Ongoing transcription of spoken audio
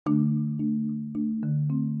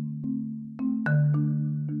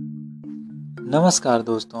नमस्कार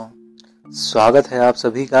दोस्तों, स्वागत है आप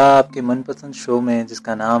सभी का आपके मनपसंद शो में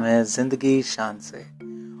जिसका नाम है जिंदगी शान से।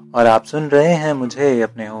 और आप सुन रहे हैं मुझे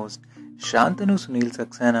अपने होस्ट शांतनु सुनील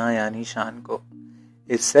सक्सेना यानी शान को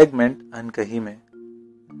इस सेगमेंट अनकही में।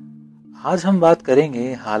 आज हम बात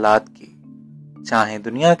करेंगे हालात की, चाहे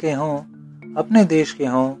दुनिया के हों, अपने देश के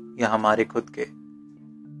हों या हमारे खुद के।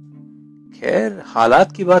 खैर,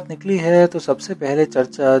 हालात की बात निकली है तो सबसे पहले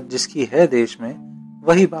चर्चा जिसकी है देश में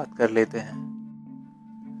वही बात कर लेते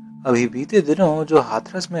हैं। अभी बीते दिनों जो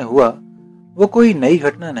हाथरस में हुआ वो कोई नई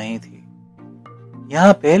घटना नहीं थी।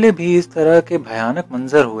 यहाँ पहले भी इस तरह के भयानक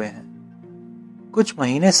मंजर हुए हैं। कुछ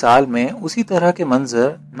महीने साल में उसी तरह के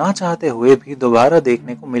मंजर ना चाहते हुए भी दोबारा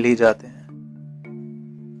देखने को मिल ही जाते हैं।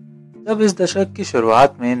 जब इस दशक की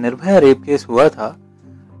शुरुआत में निर्भया रेप केस हुआ था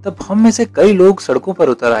तब हम में से कई लोग सड़कों पर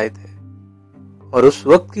उतर आए थे और उस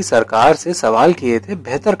वक्त की सरकार से सवाल किए थे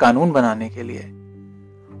बेहतर कानून बनाने के लिए।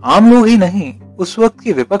 आम लोग ही नहीं, उस वक्त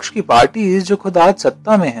की विपक्ष की पार्टी जो खुद आज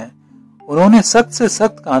सत्ता में है, उन्होंने सख्त से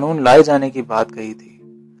सख्त कानून लाए जाने की बात कही थी।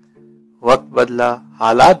 वक्त बदला,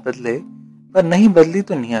 हालात बदले, पर नहीं बदली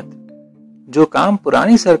तो नियत। जो काम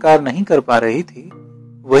पुरानी सरकार नहीं कर पा रही थी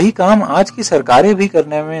वही काम आज की सरकारें भी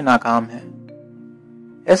करने में नाकाम हैं।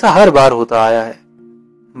 ऐसा हर बार होता आया है।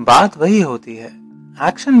 बात वही होती है,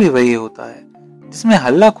 एक्शन भी वही होता है, जिसमें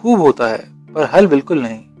हल्ला खूब होता है पर हल बिल्कुल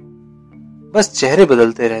नहीं, बस चेहरे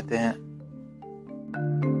बदलते रहते हैं।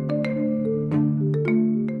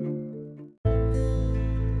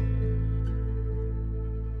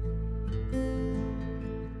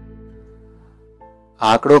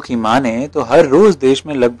 आंकड़ों की माने तो हर रोज देश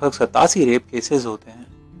में लगभग 87 रेप केसेस होते हैं।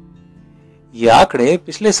 ये आंकड़े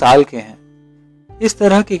पिछले साल के हैं। इस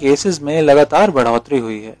तरह के केसेस में लगातार बढ़ोतरी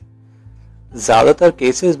हुई है। ज्यादातर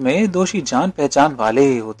केसेस में दोषी जान पहचान वाले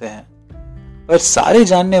ही होते हैं, पर सारे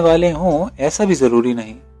जानने वाले हों ऐसा भी जरूरी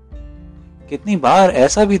नहीं। कितनी बार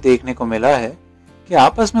ऐसा भी देखने को मिला है कि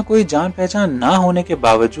आपस में कोई जान पहचान ना होने के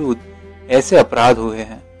बावजूद ऐसे अपराध हुए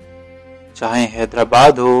हैं, चाहे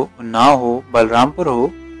हैदराबाद हो, उन्नाव हो, बलरामपुर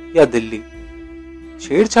हो या दिल्ली।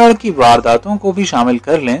 छेड़छाड़ की वारदातों को भी शामिल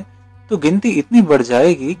कर लें तो गिनती इतनी बढ़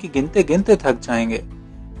जाएगी कि गिनते गिनते थक जाएंगे,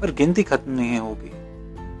 पर गिनती खत्म नहीं होगी।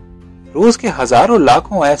 रोज के हजारों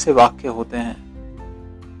लाखों ऐसे वाक्य होते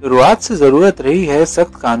हैं। शुरुआत से जरूरत रही है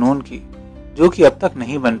सख्त कानून की, जो कि अब तक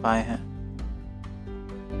नहीं बन पाए हैं।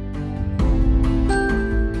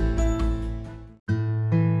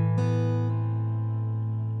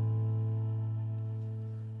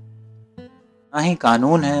 ना ही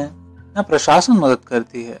कानून है, ना प्रशासन मदद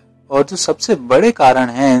करती है, और जो सबसे बड़े कारण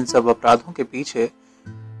है इन सब अपराधों के पीछे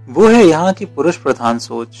वो है यहाँ की पुरुष प्रधान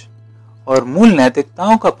सोच और मूल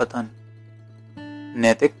नैतिकताओं का पतन।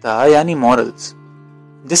 नैतिकता यानी मॉरल्स,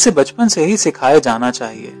 जिसे बचपन से ही सिखाया जाना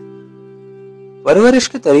चाहिए। परवरिश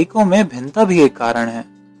के तरीकों में भिन्नता भी एक कारण है।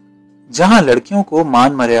 जहां लड़कियों को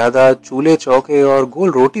मान मर्यादा, चूल्हे चौके और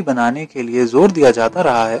गोल रोटी बनाने के लिए जोर दिया जाता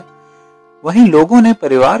रहा है, वहीं लोगों ने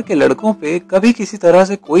परिवार के लड़कों पे कभी किसी तरह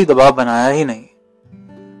से कोई दबाव बनाया ही नहीं।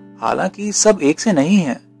 हालांकि सब एक से नहीं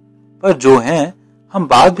है, पर जो हैं हम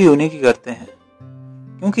बात भी उन्हीं की करते हैं,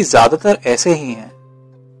 क्योंकि ज्यादातर ऐसे ही हैं।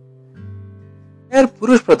 खैर,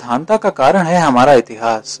 पुरुष प्रधानता का कारण है हमारा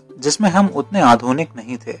इतिहास, जिसमें हम उतने आधुनिक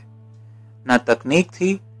नहीं थे। न तकनीक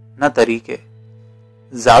थी, न तरीके।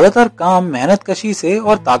 ज्यादातर काम मेहनत कशी से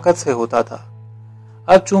और ताकत से होता था।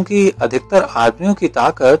 अब चूंकि अधिकतर आदमियों की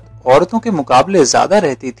ताकत औरतों के मुकाबले ज्यादा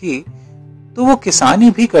रहती थी, तो वो किसानी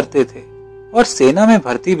भी करते थे और सेना में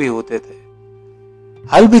भर्ती भी होते थे,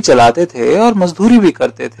 हल भी चलाते थे और मजदूरी भी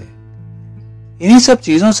करते थे। इन्हीं सब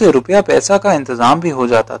चीजों से रुपया पैसा का इंतजाम भी हो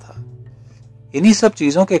जाता था। इन्हीं सब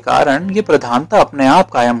चीजों के कारण ये प्रधानता अपने आप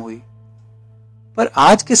कायम हुई। पर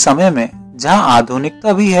आज के समय में जहां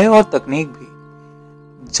आधुनिकता भी है और तकनीक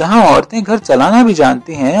भी, जहां औरतें घर चलाना भी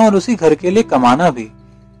जानती हैं और उसी घर के लिए कमाना भी,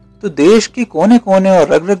 तो देश के कोने कोने और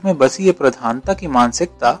रग रग में बसी ये प्रधानता की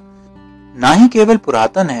मानसिकता ना ही केवल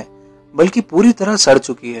पुरातन है, बल्कि पूरी तरह सड़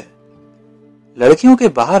चुकी है। लड़कियों के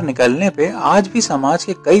बाहर निकलने पे आज भी समाज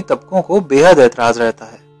के कई तबकों को बेहद ऐतराज रहता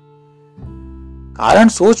है। कारण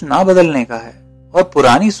सोच ना बदलने का है और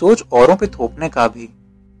पुरानी सोच औरों पे थोपने का भी।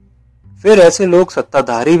 फिर ऐसे लोग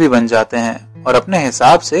सत्ताधारी भी बन जाते हैं और अपने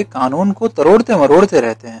हिसाब से कानून को तरोड़ते मरोड़ते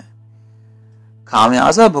रहते हैं।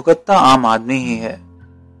 खामियाजा भुगतता आम आदमी ही है।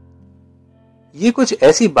 ये कुछ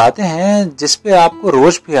ऐसी बातें हैं जिसपे आपको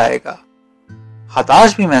रोष भी आएगा,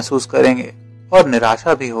 हताश भी महसूस करेंगे और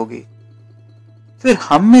निराशा भी होगी। फिर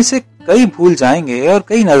हम में से कई भूल जाएंगे और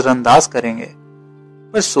कई नजरअंदाज करेंगे,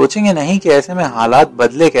 पर सोचेंगे नहीं कि ऐसे में हालात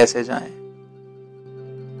बदले कैसे जाएं।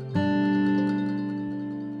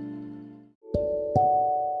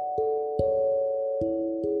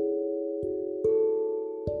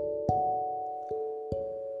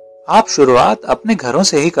 आप शुरुआत अपने घरों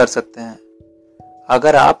से ही कर सकते हैं।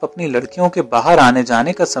 अगर आप अपनी लड़कियों के बाहर आने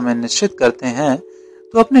जाने का समय निश्चित करते हैं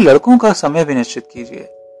तो अपने लड़कों का समय भी निश्चित कीजिए।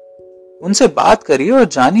 उनसे बात करिए और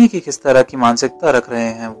जानिए कि किस तरह की मानसिकता रख रहे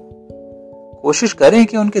हैं वो। कोशिश करें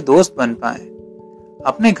कि उनके दोस्त बन पाएं।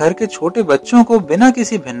 अपने घर के छोटे बच्चों को बिना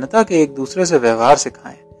किसी भिन्नता के एक दूसरे से व्यवहार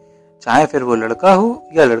सिखाएं, चाहे फिर वो लड़का हो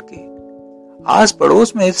या लड़की। आस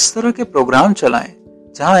पड़ोस में इस तरह के प्रोग्राम चलाएं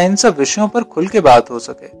जहां इन सब विषयों पर खुल के बात हो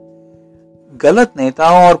सके। गलत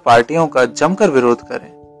नेताओं और पार्टियों का जमकर विरोध करें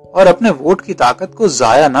और अपने वोट की ताकत को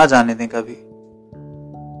जाया ना जाने दें कभी।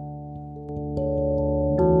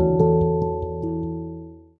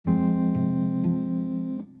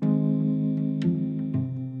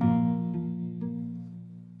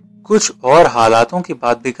 कुछ और हालातों की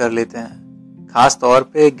बात भी कर लेते हैं, खास तौर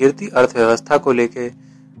पे गिरती अर्थव्यवस्था को लेके,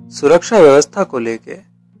 सुरक्षा व्यवस्था को लेके,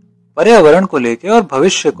 पर्यावरण को लेके और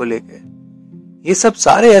भविष्य को लेके। ये सब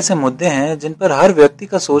सारे ऐसे मुद्दे हैं जिन पर हर व्यक्ति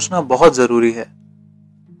का सोचना बहुत जरूरी है।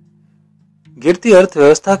 गिरती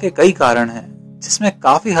अर्थव्यवस्था के कई कारण हैं, जिसमें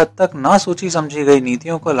काफी हद तक ना सोची समझी गई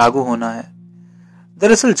नीतियों का लागू होना है।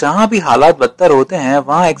 दरअसल जहां भी हालात बदतर होते हैं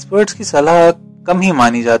वहां एक्सपर्ट्स की सलाह कम ही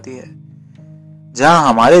मानी जाती है। जहां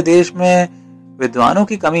हमारे देश में विद्वानों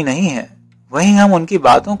की कमी नहीं है, वहीं हम उनकी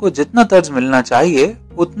बातों को जितना तर्ज मिलना चाहिए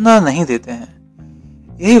उतना नहीं देते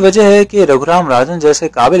हैं। यही वजह है कि रघुराम राजन जैसे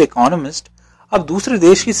काबिल इकोनॉमिस्ट अब दूसरे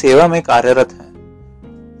देश की सेवा में कार्यरत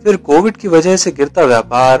हैं। फिर कोविड की वजह से गिरता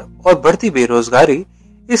व्यापार और बढ़ती बेरोजगारी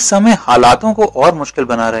इस समय हालातों को और मुश्किल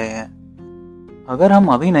बना रहे हैं। अगर हम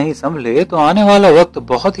अभी नहीं संभले तो आने वाला वक्त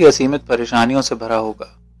बहुत ही असीमित परेशानियों से भरा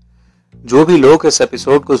होगा। जो भी लोग इस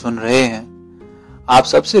एपिसोड को सुन रहे हैं, आप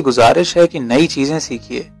सबसे गुजारिश है कि नई चीजें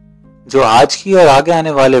सीखिए जो आज की और आगे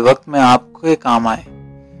आने वाले वक्त में आपके काम आए।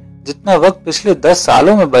 जितना वक्त पिछले 10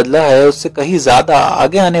 सालों में बदला है उससे कहीं ज्यादा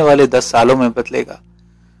आगे आने वाले 10 सालों में बदलेगा।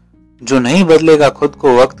 जो नहीं बदलेगा खुद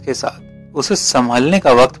को वक्त के साथ, उसे संभलने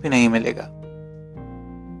का वक्त भी नहीं मिलेगा।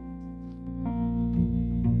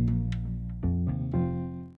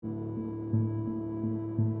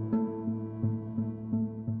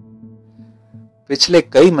 पिछले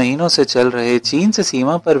कई महीनों से चल रहे चीन से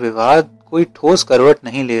सीमा पर विवाद कोई ठोस करवट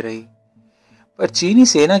नहीं ले रही, पर चीनी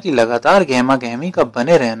सेना की लगातार गहमा गहमी का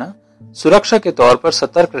बने रहना सुरक्षा के तौर पर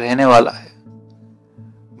सतर्क रहने वाला है।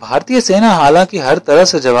 भारतीय सेना हालांकि हर तरह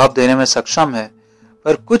से जवाब देने में सक्षम है,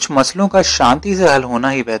 पर कुछ मसलों का शांति से हल होना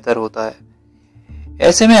ही बेहतर होता है।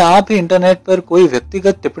 ऐसे में आप भी इंटरनेट पर कोई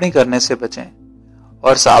व्यक्तिगत टिप्पणी करने से बचें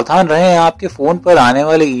और सावधान रहें आपके फोन पर आने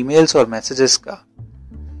वाले ईमेल्स और मैसेजेस का,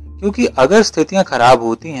 क्योंकि अगर स्थितियां खराब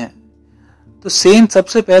होती हैं तो सेंध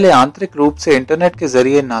सबसे पहले आंतरिक रूप से इंटरनेट के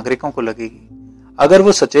जरिए नागरिकों को लगेगी। अगर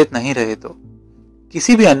वो सचेत नहीं रहे तो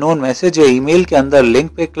किसी भी अननोन मैसेज या ईमेल के अंदर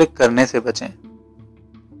लिंक पे क्लिक करने से बचें।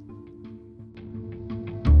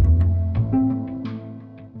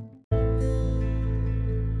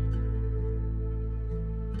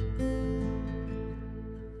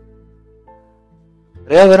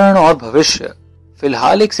 पर्यावरण और भविष्य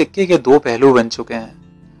फिलहाल एक सिक्के के दो पहलू बन चुके हैं,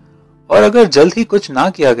 और अगर जल्द ही कुछ ना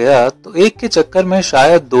किया गया तो एक के चक्कर में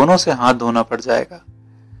शायद दोनों से हाथ धोना पड़ जाएगा।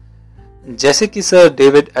 जैसे कि सर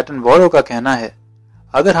डेविड एटनबरो का कहना है,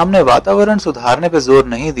 अगर हमने वातावरण सुधारने पर जोर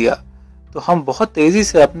नहीं दिया तो हम बहुत तेजी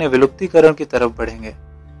से अपने विलुप्तीकरण की तरफ बढ़ेंगे।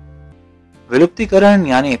 विलुप्तीकरण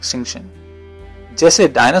यानी एक्सटिंक्शन। जैसे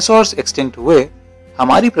डायनासोर्स एक्सटिंक्ट हुए,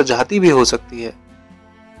 हमारी प्रजाति भी हो सकती है।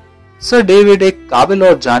 सर डेविड एक काबिल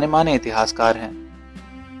और जाने माने इतिहासकार हैं।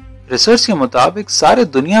 रिसर्च के मुताबिक सारे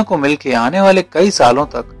दुनिया को मिलकर आने वाले कई सालों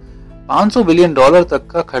तक $500 बिलियन तक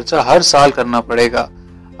का खर्चा हर साल करना पड़ेगा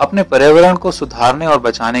अपने पर्यावरण को सुधारने और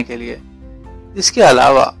बचाने के लिए। इसके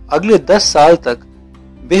अलावा अगले 10 साल तक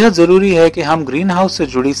बेहद जरूरी है कि हम ग्रीन हाउस से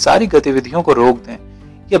जुड़ी सारी गतिविधियों को रोक दें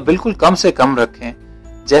या बिल्कुल कम से कम रखें,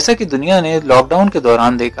 जैसा कि दुनिया ने लॉकडाउन के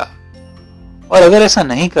दौरान देखा। और अगर ऐसा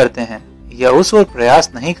नहीं करते हैं या उस ओर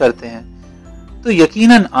प्रयास नहीं करते हैं तो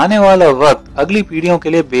यकीनन आने वाला वक्त अगली पीढ़ियों के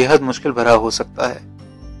लिए बेहद मुश्किल भरा हो सकता है।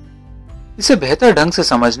 इसे बेहतर ढंग से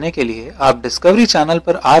समझने के लिए आप डिस्कवरी चैनल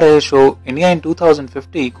पर आ रहे शो इंडिया इन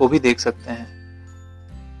 2050 को भी देख सकते हैं।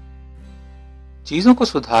 चीजों को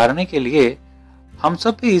सुधारने के लिए हम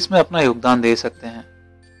सब भी इसमें अपना योगदान दे सकते हैं।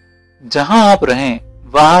 जहां आप रहें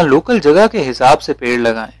वहां लोकल जगह के हिसाब से पेड़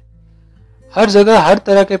लगाएं। हर जगह हर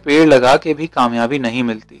तरह के पेड़ लगा के भी कामयाबी नहीं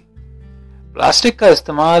मिलती। प्लास्टिक का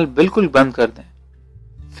इस्तेमाल बिल्कुल बंद कर दें।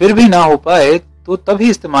 फिर भी ना हो पाए तो तभी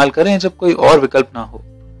इस्तेमाल करें जब कोई और विकल्प ना हो।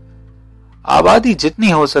 आबादी जितनी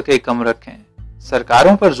हो सके कम रखें।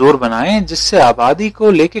 सरकारों पर जोर बनाएं जिससे आबादी को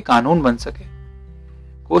लेके कानून बन सके।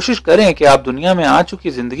 कोशिश करें कि आप दुनिया में आ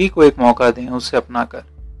चुकी जिंदगी को एक मौका दें उसे अपनाकर।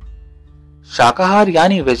 शाकाहार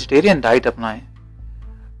यानी वेजिटेरियन डाइट अपनाएं।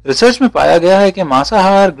 रिसर्च में पाया गया है कि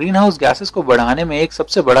मांसाहार ग्रीन हाउस गैसेस को बढ़ाने में एक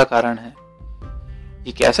सबसे बड़ा कारण है।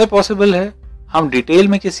 ये कैसे पॉसिबल है, हम डिटेल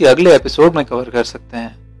में किसी अगले एपिसोड में कवर कर सकते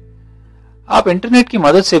हैं। आप इंटरनेट की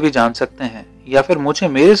मदद से भी जान सकते हैं या फिर मुझे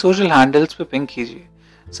मेरे सोशल हैंडल्स पे पिंग कीजिए,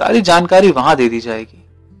 सारी जानकारी वहां दे दी जाएगी।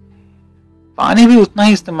 पानी भी उतना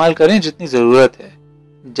ही इस्तेमाल करें जितनी जरूरत है।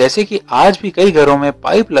 जैसे कि आज भी कई घरों में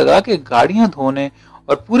पाइप लगा के गाड़ियां धोने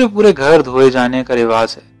और पूरे पूरे घर धोए जाने का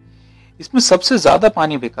रिवाज है। इसमें सबसे ज्यादा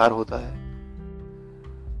पानी बेकार होता है।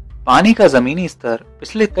 पानी का जमीनी स्तर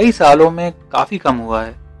पिछले कई सालों में काफी कम हुआ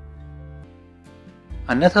है।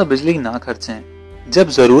 अन्यथा बिजली ना खर्चें, जब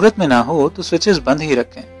जरूरत में ना हो तो स्विचेस बंद ही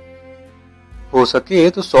रखें। हो सके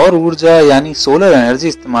तो सौर ऊर्जा यानी सोलर एनर्जी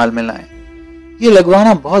इस्तेमाल में लाएं। ये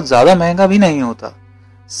लगवाना बहुत ज्यादा महंगा भी नहीं होता,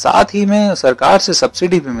 साथ ही में सरकार से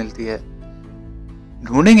सब्सिडी भी मिलती है।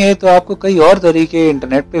 ढूंढेंगे तो आपको कई और तरीके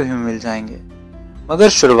इंटरनेट पे भी मिल जाएंगे, मगर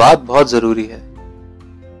शुरुआत बहुत जरूरी है।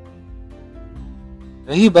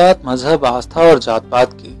 रही बात मजहब, आस्था और जात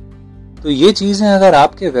पात की, तो ये चीजें अगर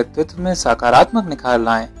आपके व्यक्तित्व में सकारात्मक निखार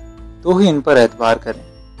लाएं तो ही इन पर एतबार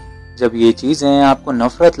करें। जब ये चीजें आपको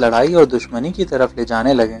नफरत, लड़ाई और दुश्मनी की तरफ ले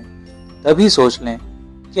जाने लगें, तभी सोच लें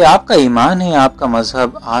कि आपका ईमान ही आपका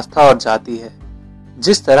मजहब, आस्था और जाति है।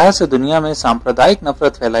 जिस तरह से दुनिया में सांप्रदायिक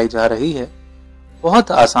नफरत फैलाई जा रही है,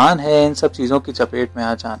 बहुत आसान है इन सब चीजों की चपेट में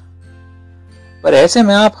आ जाना। पर ऐसे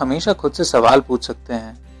में आप हमेशा खुद से सवाल पूछ सकते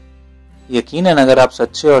हैं। यकीनन अगर आप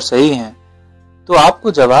सच्चे और सही हैं, तो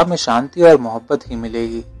आपको जवाब में शांति और मोहब्बत ही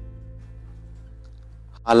मिलेगी।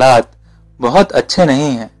 हालात बहुत अच्छे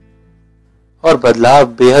नहीं हैं और बदलाव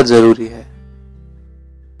बेहद जरूरी है।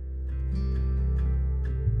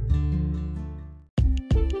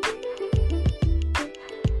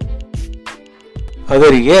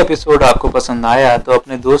 अगर ये एपिसोड आपको पसंद आया तो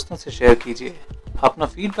अपने दोस्तों से शेयर कीजिए। अपना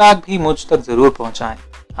फीडबैक भी मुझ तक जरूर पहुंचाएं।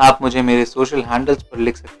 आप मुझे मेरे सोशल हैंडल्स पर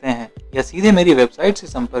लिख सकते हैं या सीधे मेरी वेबसाइट से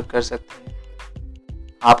संपर्क कर सकते हैं।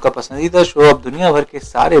 आपका पसंदीदा शो अब दुनिया भर के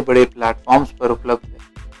सारे बड़े प्लेटफॉर्म्स पर उपलब्ध है।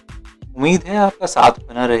 उम्मीद है आपका साथ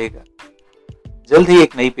बना रहेगा। जल्द ही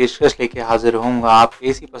एक नई पेशकश लेके हाजिर होऊंगा आपके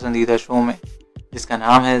इसी पसंदीदा शो में, जिसका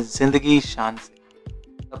नाम है जिंदगी शान से।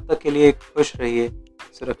 तब तक के लिए खुश रहिए,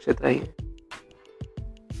 सुरक्षित रहिए।